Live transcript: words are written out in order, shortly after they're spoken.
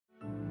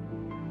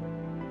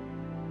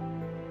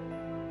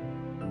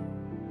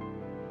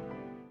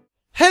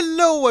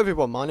Hello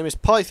everyone, my name is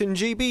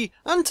PythonGB,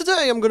 and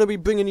today I'm going to be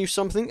bringing you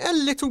something a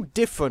little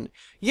different.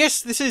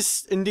 Yes, this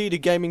is indeed a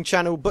gaming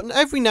channel, but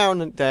every now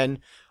and then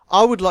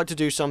I would like to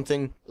do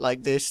something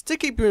like this to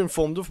keep you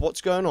informed of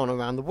what's going on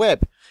around the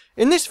web.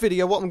 In this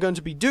video, what I'm going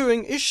to be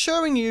doing is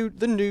showing you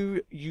the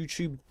new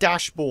YouTube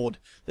dashboard.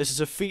 This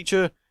is a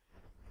feature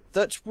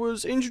that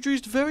was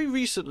introduced very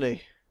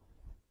recently.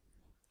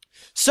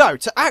 So,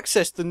 to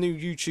access the new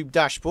YouTube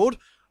dashboard,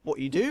 what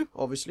you do,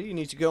 obviously, you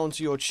need to go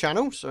onto your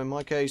channel. So in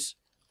my case,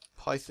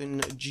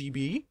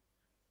 PythonGB.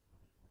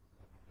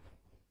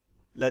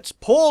 Let's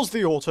pause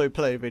the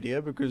autoplay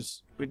video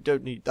because we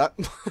don't need that.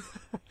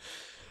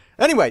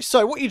 Anyway,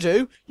 so what you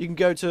do, you can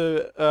go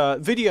to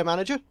Video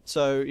Manager.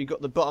 So you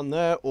got the button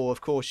there, or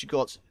of course you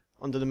got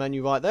under the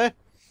menu right there.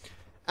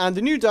 And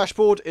the new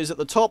dashboard is at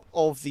the top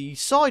of the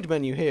side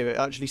menu here. It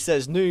actually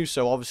says new,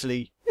 so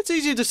obviously it's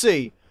easier to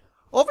see.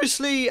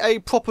 Obviously, a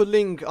proper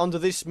link under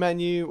this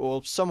menu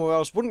or somewhere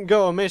else wouldn't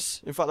go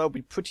amiss. In fact, that would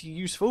be pretty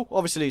useful.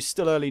 Obviously, it's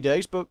still early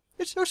days, but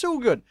it's all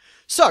good.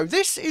 So,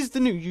 this is the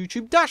new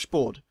YouTube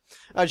dashboard.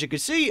 As you can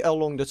see,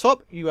 along the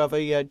top, you have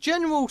a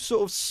general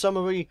sort of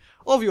summary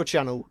of your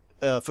channel.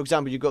 For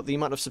example, you've got the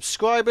amount of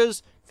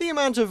subscribers, the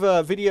amount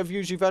of video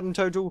views you've had in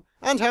total,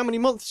 and how many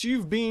months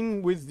you've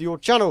been with your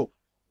channel.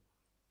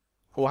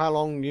 Or how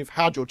long you've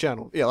had your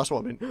channel. Yeah, that's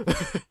what I mean.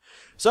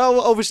 So,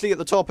 obviously, at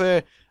the top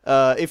here,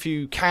 if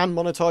you can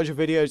monetize your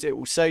videos, it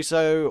will say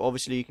so.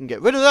 Obviously, you can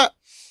get rid of that.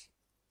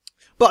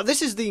 But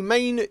this is the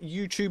main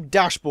YouTube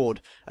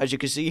dashboard. As you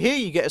can see here,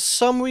 you get a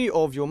summary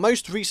of your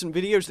most recent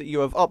videos that you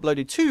have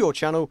uploaded to your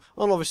channel.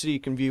 And obviously,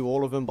 you can view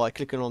all of them by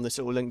clicking on this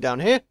little link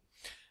down here.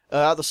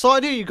 At the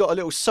side here, you've got a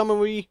little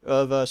summary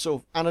of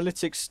sort of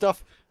analytics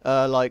stuff.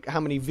 Like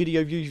how many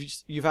video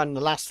views you've had in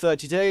the last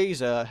 30 days,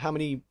 how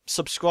many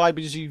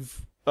subscribers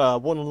you've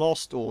won and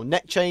lost, or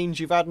net change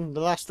you've had in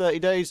the last 30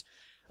 days.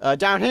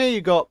 Down here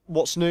you've got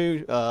what's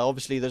new.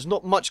 Obviously there's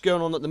not much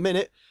going on at the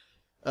minute.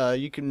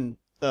 You can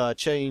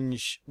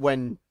change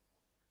when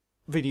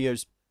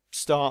videos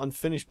start and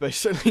finish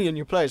basically in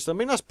your playlist. I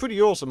mean, that's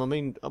pretty awesome. I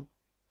mean, I'm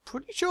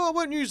pretty sure I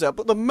won't use that,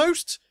 but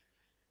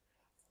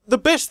the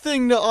best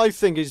thing that I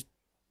think is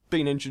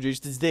being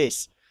introduced is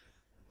this.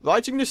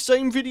 Writing the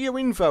same video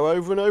info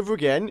over and over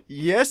again.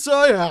 Yes,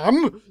 I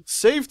am.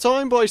 Save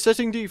time by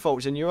setting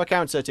defaults in your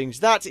account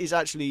settings. That is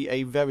actually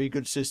a very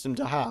good system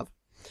to have.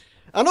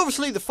 And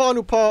obviously the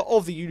final part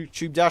of the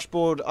YouTube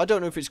dashboard, I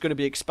don't know if it's going to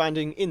be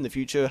expanding in the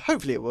future.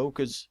 Hopefully it will,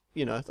 because,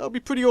 you know, that would be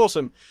pretty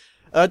awesome.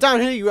 Down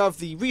here you have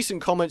the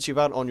recent comments you've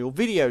had on your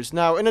videos.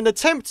 Now, in an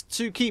attempt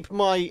to keep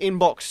my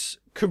inbox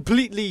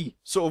completely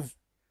sort of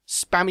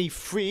spammy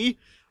free,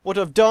 what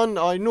I've done,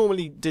 I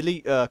normally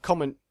delete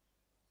comment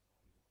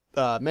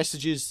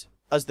messages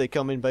as they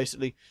come in,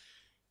 basically.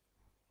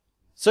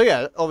 So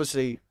yeah,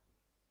 obviously,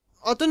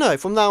 I don't know,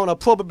 from now on I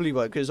probably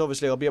won't, because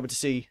obviously I'll be able to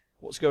see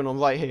what's going on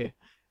right here.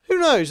 Who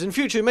knows, in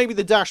future maybe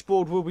the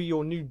dashboard will be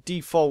your new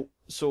default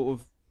sort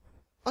of,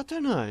 I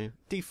don't know,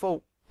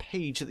 default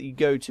page that you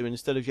go to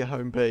instead of your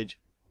home page.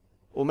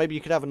 Or maybe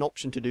you could have an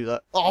option to do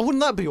that. Oh,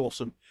 wouldn't that be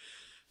awesome?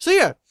 So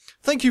yeah,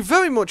 thank you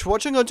very much for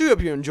watching. I do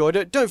hope you enjoyed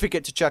it. Don't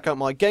forget to check out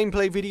my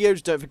gameplay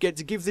videos. Don't forget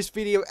to give this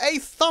video a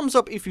thumbs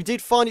up if you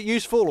did find it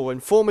useful or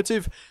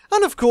informative.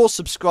 And of course,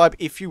 subscribe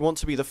if you want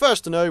to be the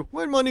first to know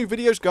when my new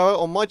videos go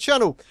out on my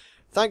channel.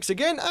 Thanks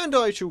again, and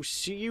I shall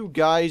see you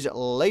guys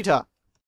later.